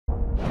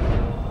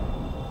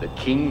The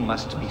king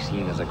must be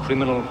seen as a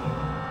criminal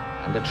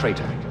and a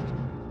traitor.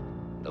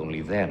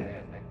 Only then,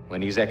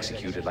 when he's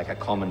executed like a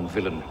common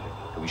villain,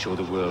 do we show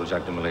the world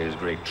Jacques de Malay's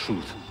great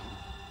truth.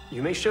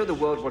 You may show the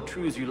world what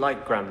truths you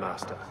like,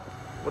 Grandmaster.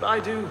 What I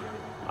do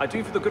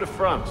for the good of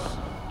France.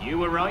 You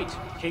were right.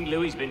 King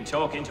Louis's been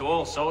talking to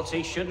all sorts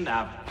he shouldn't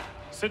have.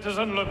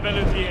 Citizen Le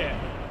Peletier,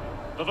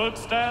 the vote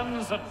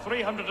stands at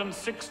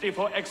 360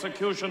 for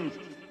execution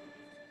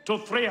to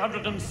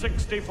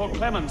 360 for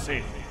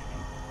clemency.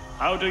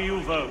 How do you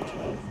vote?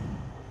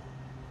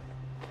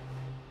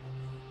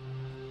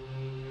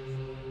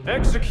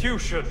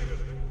 Execution!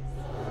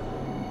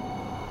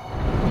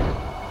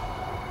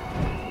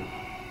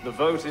 The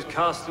vote is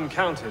cast and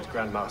counted,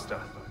 Grandmaster.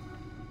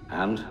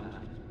 And?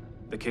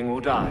 The king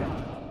will die.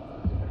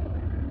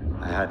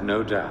 I had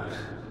no doubt.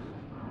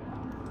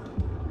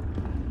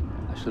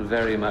 I shall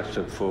very much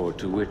look forward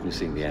to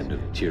witnessing the end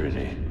of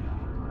tyranny.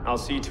 I'll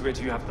see to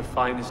it you have the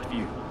finest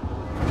view.